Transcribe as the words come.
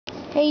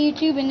Hey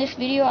YouTube, in this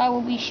video I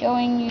will be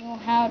showing you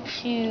how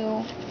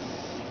to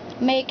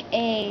make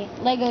a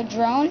Lego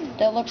drone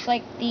that looks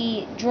like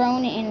the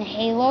drone in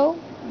Halo,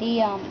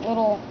 the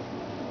little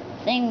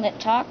thing that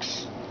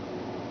talks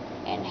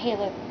in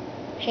Halo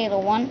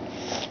 1.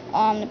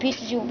 The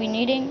pieces you'll be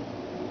needing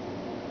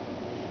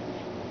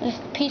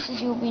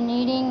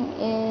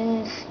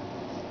is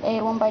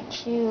a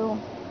 1x2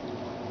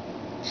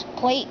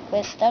 plate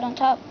with stud on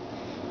top,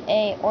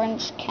 a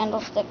orange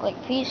candlestick like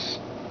piece,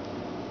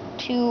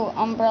 2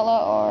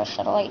 umbrella or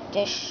satellite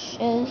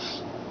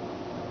dishes,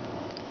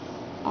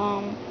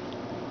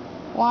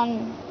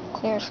 1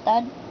 clear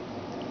stud,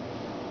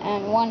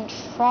 and 1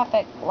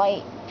 traffic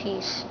light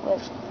piece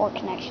with 4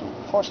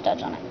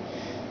 studs on it.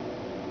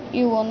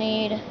 You will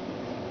need,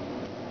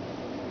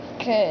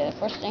 okay, the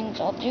first things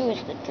I'll do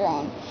is the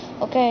drone.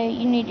 Okay,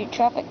 you need your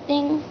traffic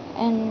thing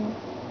and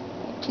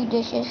your 2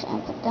 dishes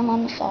and put them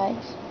on the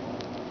sides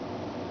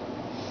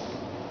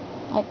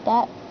like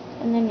that.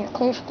 And then your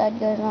clear stud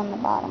goes on the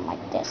bottom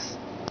like this.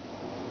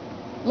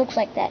 Looks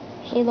like that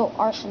Halo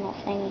Arsenal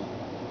thingy.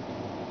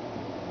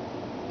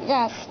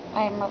 Yes,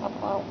 I am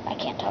well, I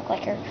can't talk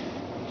like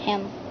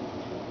him.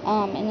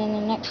 And then the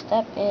next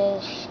step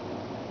is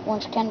 1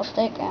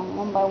 candlestick and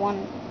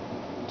 1x1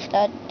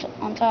 stud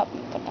on top.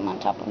 Put them on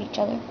top of each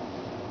other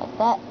like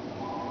that.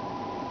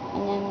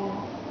 And then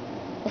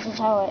this is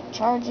how it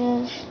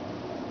charges.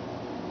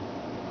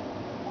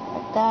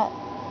 Like that.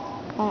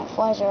 And it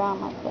flies around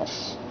like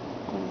this.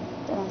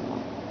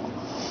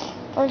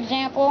 For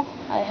example,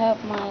 I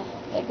have my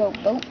Lego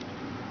boat.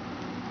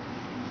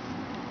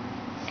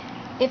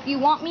 If you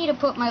want me to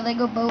put my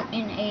Lego boat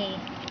in a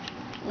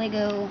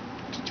Lego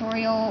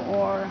tutorial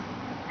or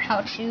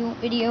how-to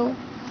video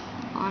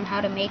on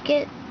how to make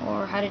it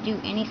or how to do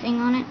anything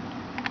on it,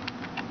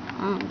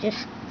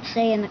 just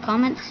say in the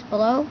comments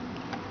below.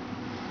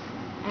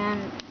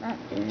 And that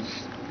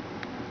is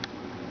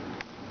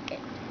it.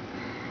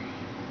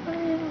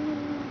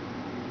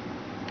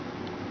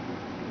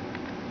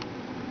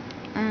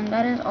 And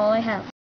that is all I have.